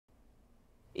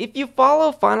If you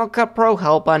follow Final Cut Pro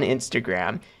Help on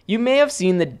Instagram, you may have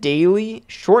seen the daily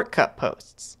shortcut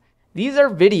posts. These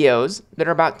are videos that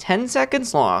are about 10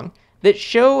 seconds long that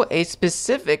show a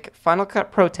specific Final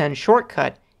Cut Pro 10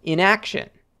 shortcut in action.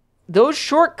 Those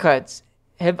shortcuts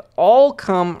have all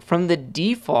come from the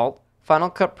default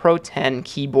Final Cut Pro 10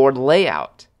 keyboard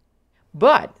layout.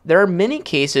 But there are many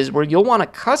cases where you'll want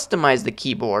to customize the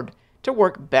keyboard to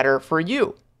work better for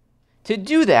you. To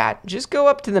do that, just go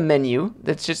up to the menu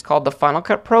that's just called the Final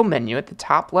Cut Pro menu at the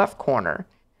top left corner.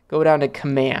 Go down to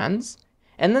Commands,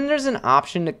 and then there's an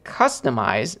option to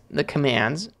customize the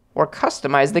commands or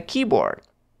customize the keyboard.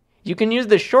 You can use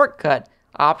the shortcut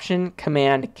Option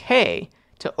Command K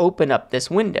to open up this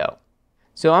window.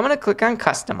 So I'm going to click on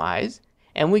Customize,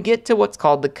 and we get to what's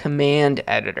called the Command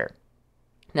Editor.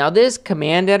 Now this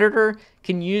command editor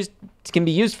can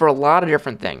be used for a lot of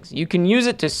different things. You can use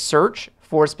it to search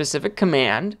for a specific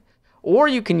command, or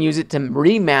you can use it to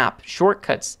remap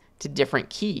shortcuts to different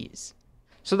keys.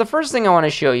 So the first thing I want to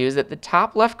show you is at the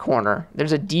top left corner,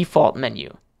 there's a default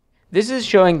menu. This is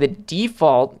showing the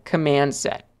default command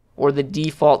set, or the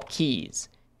default keys.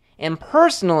 And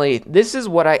personally, this is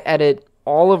what I edit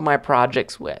all of my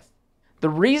projects with. The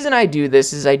reason I do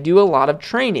this is I do a lot of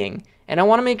training, and I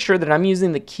want to make sure that I'm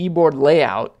using the keyboard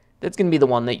layout that's going to be the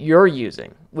one that you're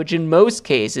using, which in most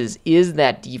cases is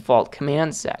that default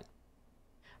command set.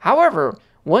 However,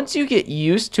 once you get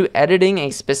used to editing a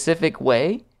specific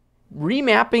way,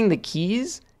 remapping the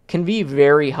keys can be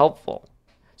very helpful.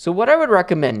 So what I would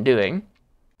recommend doing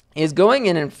is going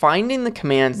in and finding the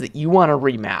commands that you want to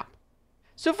remap.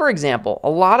 So for example, a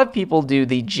lot of people do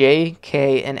the J,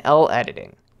 K, and L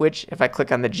editing, which if I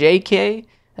click on the J key,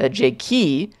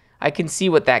 I can see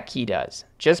what that key does.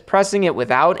 Just pressing it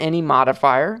without any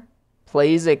modifier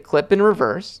plays a clip in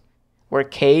reverse, where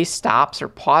K stops or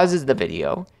pauses the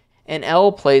video, and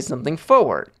L plays something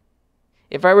forward.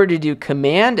 If I were to do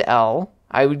Command L,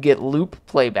 I would get loop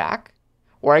playback,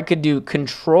 or I could do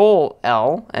Control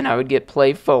L, and I would get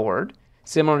play forward.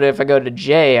 Similar to if I go to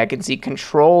J, I can see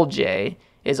Control J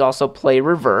is also play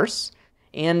reverse,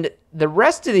 and the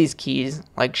rest of these keys,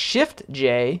 like Shift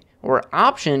J or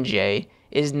Option J,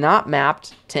 is not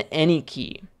mapped to any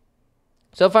key.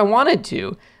 So if I wanted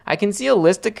to, I can see a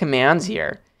list of commands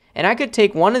here, and I could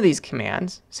take one of these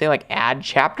commands, say like add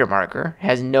chapter marker,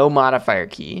 has no modifier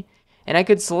key, and I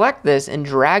could select this and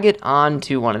drag it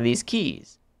onto one of these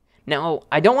keys. Now,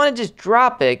 I don't want to just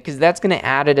drop it because that's going to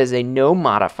add it as a no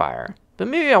modifier, but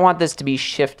maybe I want this to be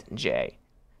Shift J.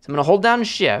 So I'm going to hold down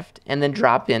Shift and then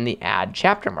drop in the add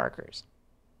chapter markers.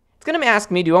 It's going to ask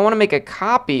me, do I want to make a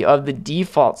copy of the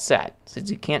default set?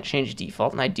 Since you can't change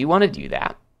default, and I do want to do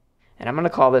that. And I'm going to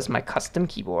call this my custom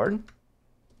keyboard.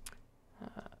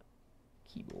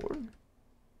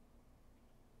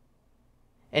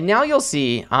 And now you'll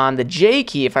see on the J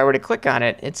key, if I were to click on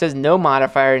it, it says no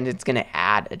modifier, and it's going to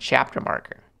add a chapter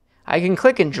marker. I can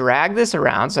click and drag this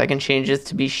around, so I can change this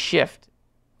to be Shift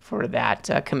for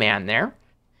that command there.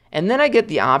 And then I get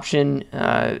the option,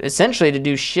 essentially, to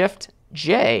do Shift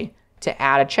J to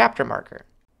add a chapter marker.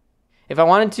 If I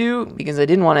wanted to, because I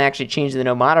didn't want to actually change the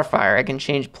no modifier, I can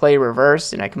change play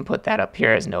reverse, and I can put that up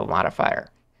here as no modifier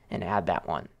and add that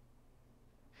one.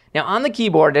 Now on the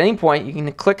keyboard, at any point, you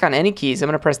can click on any keys. I'm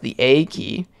going to press the A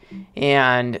key,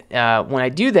 and when I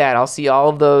do that, I'll see all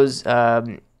of those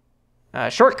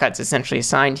shortcuts essentially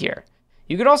assigned here.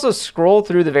 You could also scroll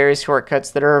through the various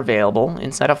shortcuts that are available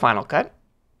inside of Final Cut.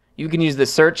 You can use the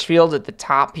search field at the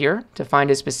top here to find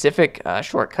a specific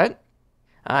shortcut.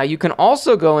 You can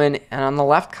also go in and on the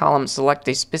left column select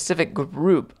a specific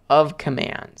group of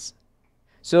commands.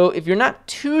 So if you're not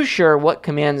too sure what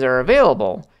commands are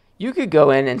available, you could go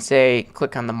in and say,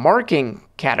 click on the marking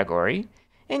category,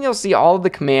 and you'll see all of the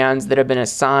commands that have been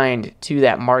assigned to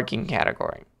that marking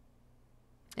category.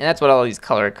 And that's what all these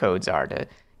color codes are, to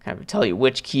kind of tell you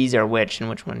which keys are which and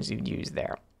which ones you'd use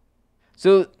there.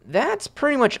 So that's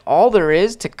pretty much all there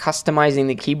is to customizing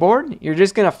the keyboard. You're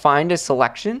just going to find a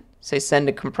selection, say send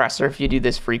a compressor if you do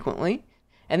this frequently,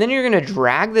 and then you're going to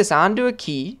drag this onto a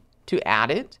key to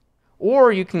add it,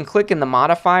 or you can click in the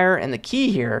modifier and the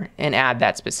key here and add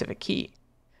that specific key.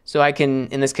 So I can,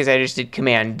 in this case I just did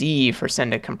Command D for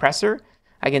send a compressor.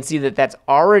 I can see that that's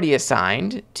already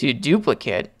assigned to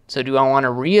duplicate, so do I want to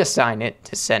reassign it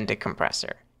to send a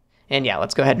compressor? And yeah,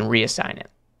 let's go ahead and reassign it.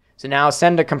 So now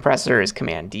send a compressor is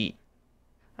Command D.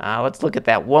 Let's look at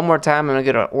that one more time. I'm going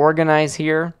to go to Organize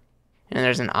here, and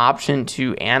there's an option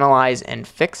to Analyze and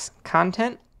Fix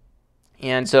Content.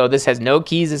 And so this has no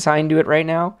keys assigned to it right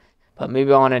now, but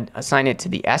maybe I want to assign it to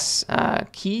the S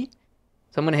key.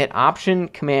 So I'm going to hit Option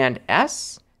Command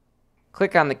S,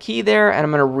 click on the key there, and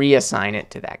I'm going to reassign it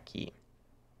to that key.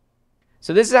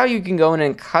 So this is how you can go in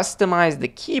and customize the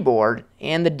keyboard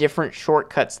and the different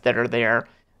shortcuts that are there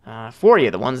for you,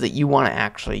 the ones that you want to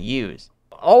actually use.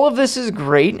 All of this is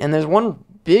great, and there's one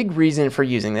big reason for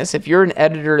using this. If you're an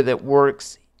editor that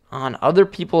works on other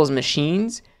people's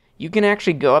machines, you can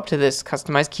actually go up to this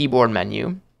Customize Keyboard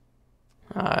menu,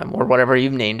 or whatever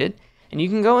you've named it, and you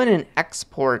can go in and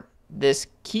export this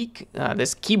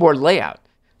keyboard layout.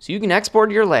 So you can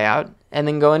export your layout and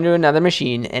then go into another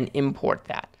machine and import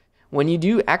that. When you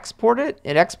do export it,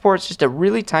 it exports just a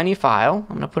really tiny file.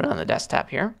 I'm going to put it on the desktop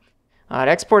here. It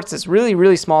exports this really,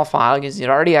 really small file because it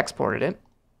already exported it.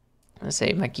 I'm going to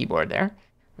save my keyboard there.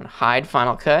 I'm going to hide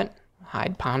Final Cut,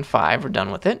 hide Pond 5, we're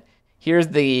done with it. Here's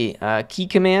the key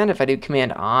command. If I do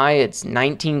Command I, it's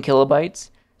 19 kilobytes.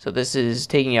 So this is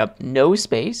taking up no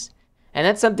space. And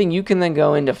that's something you can then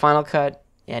go into Final Cut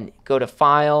and go to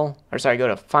Final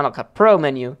Cut Pro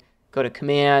menu, go to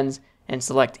Commands, and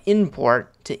select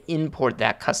Import to import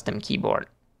that custom keyboard.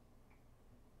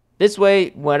 This way,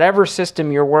 whatever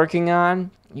system you're working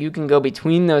on, you can go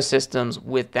between those systems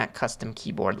with that custom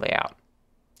keyboard layout.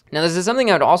 Now, this is something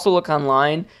I would also look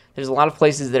online. There's a lot of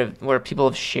places where people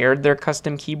have shared their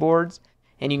custom keyboards,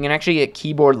 and you can actually get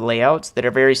keyboard layouts that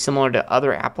are very similar to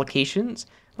other applications,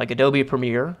 like Adobe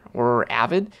Premiere or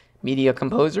Avid Media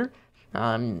Composer.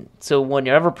 So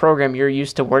whatever program you're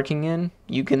used to working in,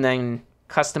 you can then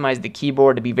customize the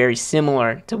keyboard to be very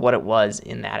similar to what it was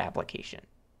in that application.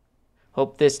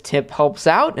 Hope this tip helps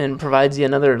out and provides you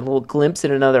another little glimpse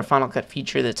at another Final Cut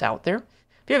feature that's out there.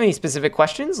 If you have any specific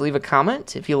questions, leave a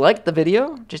comment. If you liked the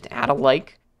video, just add a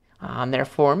like on there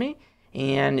for me.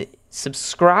 And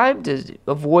subscribe to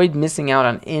avoid missing out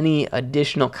on any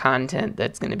additional content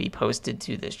that's going to be posted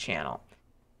to this channel.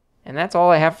 And that's all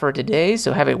I have for today,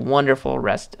 so have a wonderful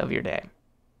rest of your day.